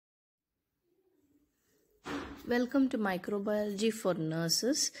Welcome to Microbiology for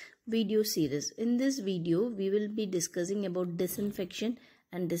Nurses video series. In this video, we will be discussing about disinfection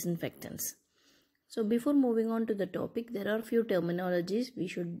and disinfectants. So before moving on to the topic, there are a few terminologies we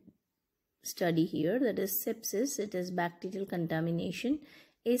should study here. That is sepsis, it is bacterial contamination.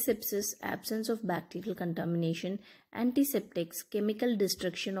 Asepsis, absence of bacterial contamination. Antiseptics, chemical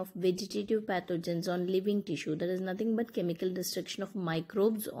destruction of vegetative pathogens on living tissue. That is nothing but chemical destruction of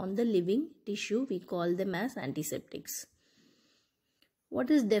microbes on the living tissue. We call them as antiseptics. What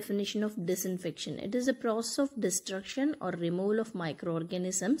is definition of disinfection? It is a process of destruction or removal of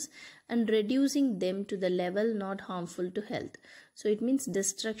microorganisms and reducing them to the level not harmful to health. So it means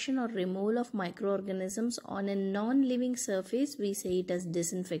destruction or removal of microorganisms on a non-living surface. We say it as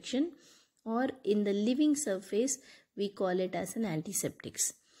disinfection, or in the living surface we call it as an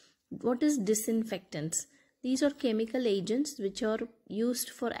antiseptics. What is disinfectants? These are chemical agents which are used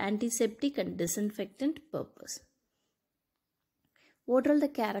for antiseptic and disinfectant purpose. What are the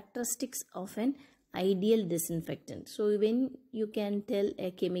characteristics of an ideal disinfectant? So when you can tell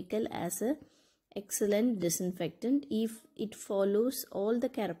a chemical as a excellent disinfectant, if it follows all the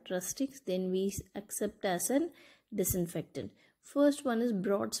characteristics, then we accept as an disinfectant. First one is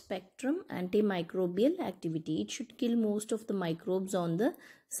broad spectrum antimicrobial activity. It should kill most of the microbes on the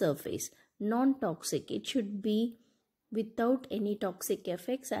surface. Non-toxic, it should be without any toxic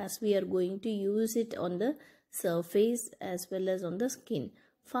effects, as we are going to use it on the surface as well as on the skin.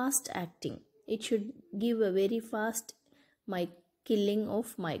 Fast acting, it should give a very fast killing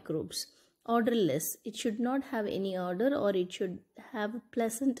of microbes. Odorless, it should not have any odor, or it should have a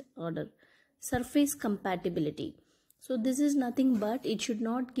pleasant odor. Surface compatibility, so this is nothing but it should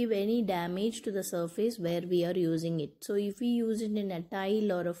not give any damage to the surface where we are using it. So if we use it in a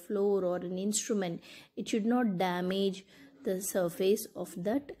tile or a floor or an instrument, it should not damage the surface of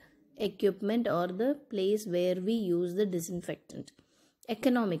that equipment or the place where we use the disinfectant.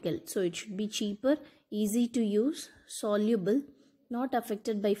 Economical, so it should be cheaper, easy to use, soluble, not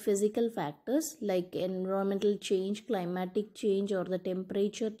affected by physical factors like environmental change, climatic change, or the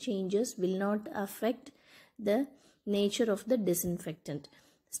temperature changes will not affect the nature of the disinfectant.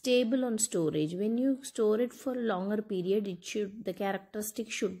 Stable on storage, when you store it for a longer period, the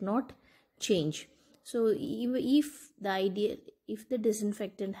characteristics should not change. So if the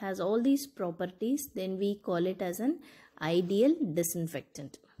disinfectant has all these properties, then we call it as an ideal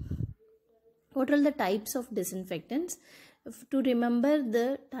disinfectant. What are the types of disinfectants? To remember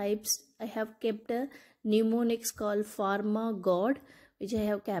the types, I have kept a mnemonics called Pharma God, which I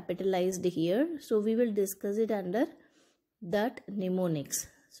have capitalized here. So we will discuss it under that mnemonics.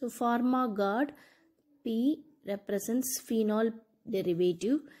 So Pharma God, P represents phenol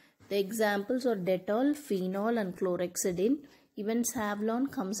derivative. The examples are Dettol, phenol and chlorhexidine. Even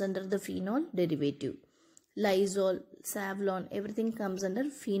Savlon comes under the phenol derivative. Lysol, Savlon, everything comes under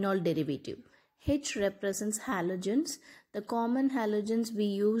phenol derivative. H represents halogens. The common halogens we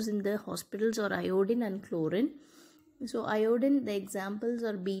use in the hospitals are iodine and chlorine. So iodine, the examples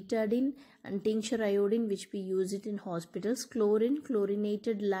are betadine and tincture iodine, which we use it in hospitals. Chlorine,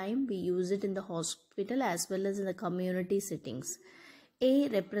 chlorinated lime, we use it in the hospital as well as in the community settings. A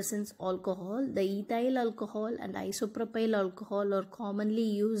represents alcohol. The ethyl alcohol and isopropyl alcohol are commonly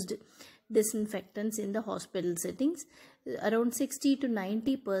used disinfectants in the hospital settings. Around 60 to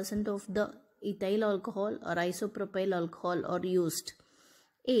 90% of the ethyl alcohol or isopropyl alcohol are used.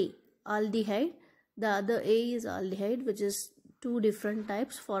 A, aldehyde. The other A is aldehyde, which is two different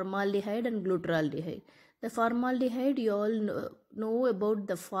types, formaldehyde and glutaraldehyde. The formaldehyde, you all know about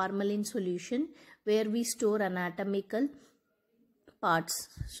the formalin solution where we store anatomical parts.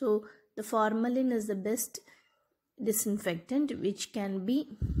 So the formalin is the best disinfectant which can be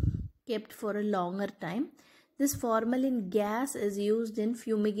kept for a longer time. This formalin gas is used in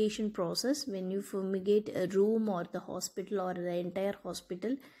fumigation process. When you fumigate a room or the hospital or the entire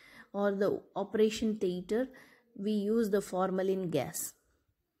hospital or the operation theater, we use the formalin gas.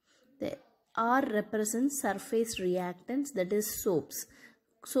 The R represents surface reactants, that is soaps.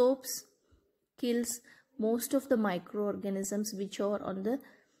 Soaps kills most of the microorganisms which are on the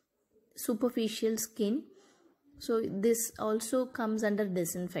superficial skin. So this also comes under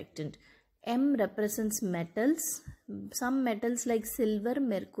disinfectant. M represents metals. Some metals like silver,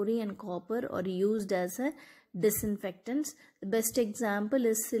 mercury and copper are used as a disinfectants. The best example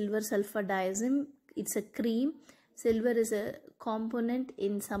is silver sulfadiazine. It's a cream. Silver is a component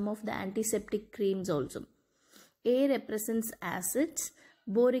in some of the antiseptic creams also. A represents acids.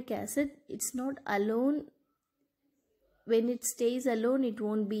 Boric acid, it's not alone. When it stays alone, it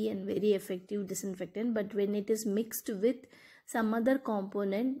won't be a very effective disinfectant, but when it is mixed with some other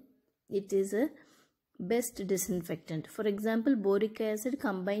component, it is a best disinfectant. For example, boric acid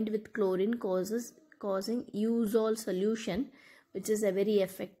combined with chlorine causing Uzol solution, which is a very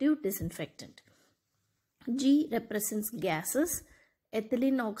effective disinfectant. G represents gases.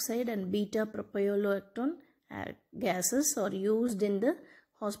 Ethylene oxide and beta propiolactone gases are used in the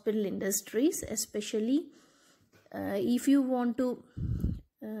hospital industries, especially if you want to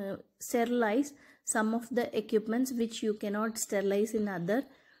sterilize some of the equipments which you cannot sterilize in other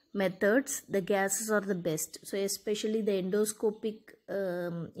methods. The gases are the best. So especially the endoscopic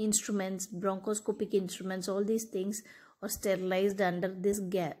instruments, bronchoscopic instruments, all these things are sterilized under this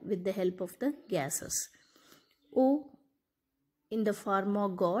gas with the help of the gases. O in the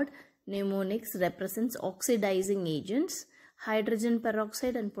pharma god mnemonics represents oxidizing agents. Hydrogen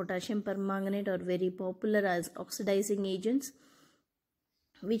peroxide and potassium permanganate are very popular as oxidizing agents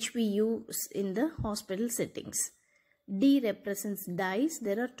which we use in the hospital settings. D represents dyes.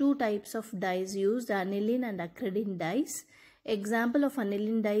 There are two types of dyes used, aniline and acridine dyes. Example of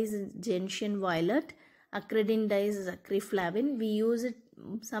aniline dyes is gentian violet. Acridine dyes is acriflavine. We use it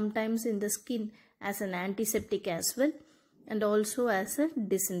sometimes in the skin as an antiseptic as well and also as a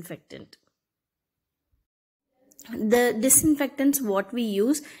disinfectant. The disinfectants what we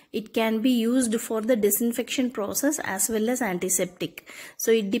use, it can be used for the disinfection process as well as antiseptic.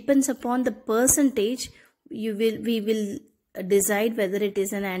 So it depends upon the percentage we will decide whether it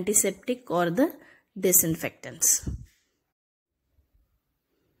is an antiseptic or the disinfectants.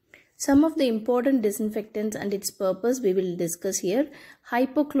 Some of the important disinfectants and its purpose we will discuss here.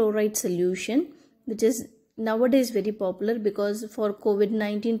 Hypochlorite solution, which is nowadays very popular because for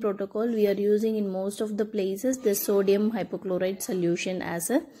COVID-19 protocol we are using in most of the places the sodium hypochlorite solution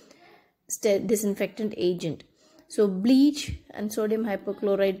as a disinfectant agent. So bleach and sodium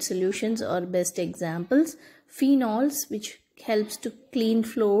hypochlorite solutions are best examples. Phenols, which helps to clean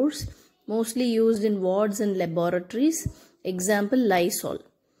floors, mostly used in wards and laboratories. Example, Lysol.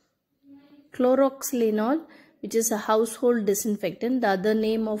 Chloroxylenol, which is a household disinfectant. The other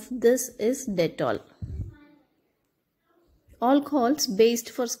name of this is Dettol. Alcohols based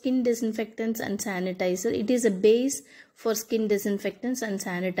for skin disinfectants and sanitizer. It is a base for skin disinfectants and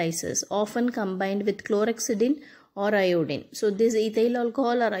sanitizers, often combined with chlorhexidine or iodine. So this ethyl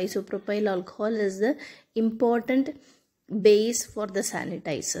alcohol or isopropyl alcohol is the important base for the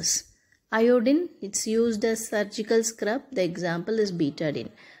sanitizers. Iodine, it's used as surgical scrub. The example is betadine.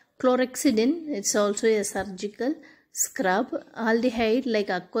 Chlorhexidine, it's also a surgical scrub. Aldehyde like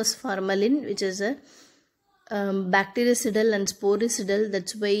aqueous formalin, which is a bactericidal and sporicidal,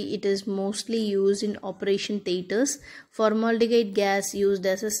 that's why it is mostly used in operation theaters. Formaldehyde gas used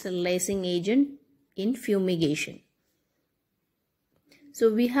as a sterilizing agent in fumigation.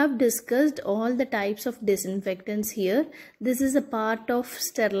 So we have discussed all the types of disinfectants here. This is a part of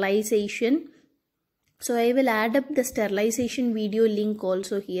sterilization. So I will add up the sterilization video link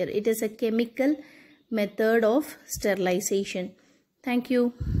also here. It is a chemical method of sterilization. Thank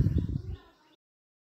you.